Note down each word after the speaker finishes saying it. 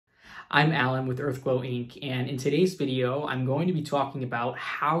I'm Allen with Earthglow Inc. And in today's video, I'm going to be talking about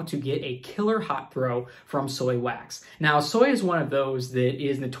how to get a killer hot throw from soy wax. Now, soy is one of those that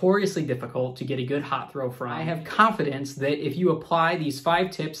is notoriously difficult to get a good hot throw from. I have confidence that if you apply these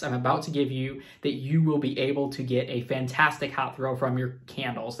 5 tips I'm about to give you, that you will be able to get a fantastic hot throw from your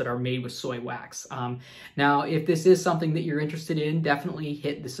candles that are made with soy wax. Now, if this is something that you're interested in, definitely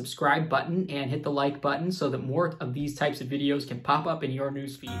hit the subscribe button and hit the like button so that more of these types of videos can pop up in your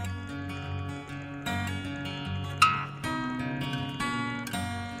newsfeed.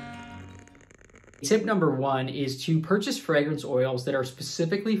 Tip number 1 is to purchase fragrance oils that are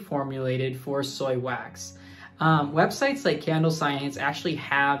specifically formulated for soy wax. Websites like Candle Science actually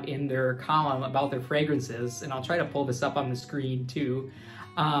have in their column about their fragrances, and I'll try to pull this up on the screen too,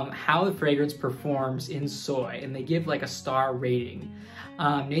 how the fragrance performs in soy, and they give like a star rating.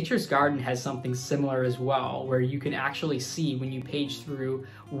 Nature's Garden has something similar as well, where you can actually see when you page through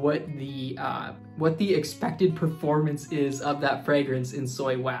what the expected performance is of that fragrance in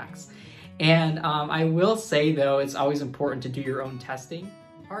soy wax. And I will say though, it's always important to do your own testing.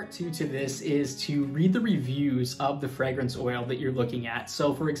 Part 2 to this is to read the reviews of the fragrance oil that you're looking at.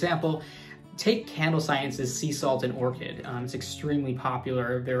 So for example, take Candle Science's Sea Salt and Orchid. It's extremely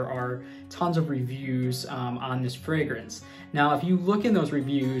popular. There are tons of reviews on this fragrance. Now, if you look in those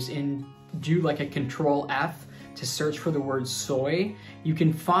reviews and do like a Control F to search for the word soy, you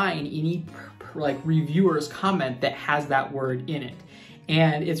can find any reviewer's comment that has that word in it.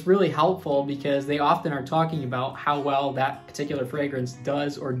 And it's really helpful because they often are talking about how well that particular fragrance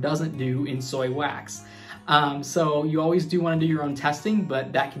does or doesn't do in soy wax. So you always do want to do your own testing,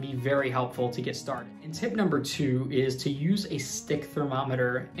 but that can be very helpful to get started. And tip number 2 is to use a stick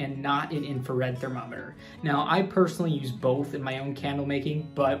thermometer and not an infrared thermometer. Now, I personally use both in my own candle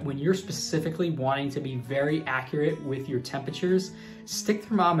making, but when you're specifically wanting to be very accurate with your temperatures, stick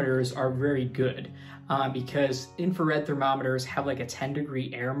thermometers are very good. Because infrared thermometers have like a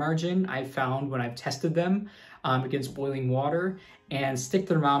 10-degree air margin, I've found when I've tested them against boiling water, and stick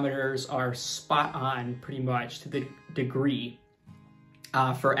thermometers are spot on pretty much to the degree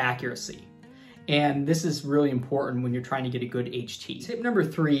for accuracy. And this is really important when you're trying to get a good HT. Tip number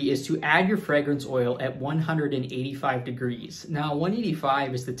 3 is to add your fragrance oil at 185 degrees. Now,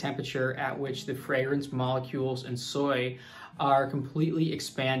 185 is the temperature at which the fragrance molecules in soy are completely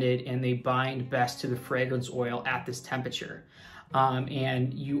expanded and they bind best to the fragrance oil at this temperature.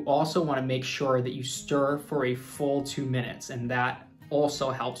 And you also want to make sure that you stir for a full 2 minutes, and that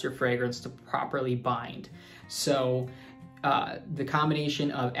also helps your fragrance to properly bind. So the combination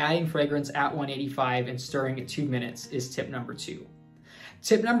of adding fragrance at 185 and stirring at 2 minutes is tip number 2.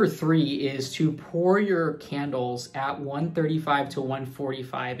 Tip number 3 is to pour your candles at 135 to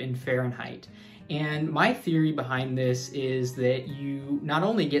 145 in Fahrenheit. And my theory behind this is that you not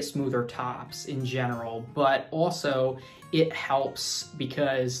only get smoother tops in general, but also it helps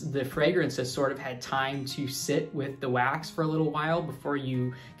because the fragrance has sort of had time to sit with the wax for a little while before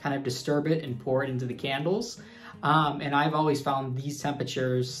you kind of disturb it and pour it into the candles. And I've always found these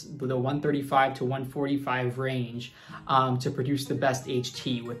temperatures, the 135 to 145 range, to produce the best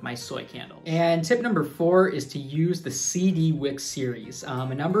HT with my soy candles. And tip number 4 is to use the CD wick series.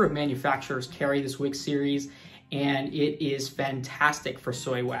 A number of manufacturers carry this wick series, and it is fantastic for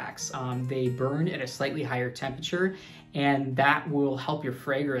soy wax. They burn at a slightly higher temperature, and that will help your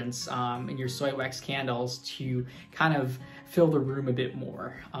fragrance in your soy wax candles to kind of fill the room a bit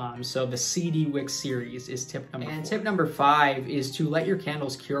more. So the CD wick series is tip number 4. And tip number 5 is to let your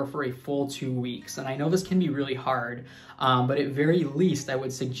candles cure for a full 2 weeks. And I know this can be really hard, but at very least I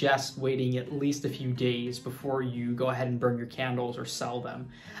would suggest waiting at least a few days before you go ahead and burn your candles or sell them.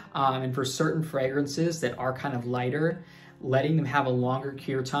 And for certain fragrances that are kind of lighter, letting them have a longer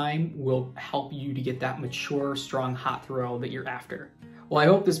cure time will help you to get that mature, strong hot throw that you're after. Well, I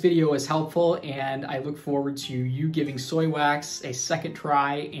hope this video was helpful, and I look forward to you giving soy wax a second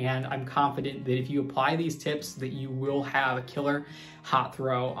try, and I'm confident that if you apply these tips that you will have a killer hot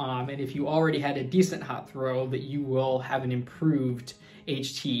throw, and if you already had a decent hot throw, that you will have an improved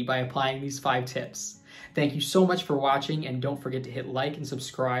HT by applying these 5 tips. Thank you so much for watching, and don't forget to hit like and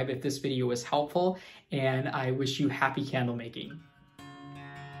subscribe if this video was helpful, and I wish you happy candle making.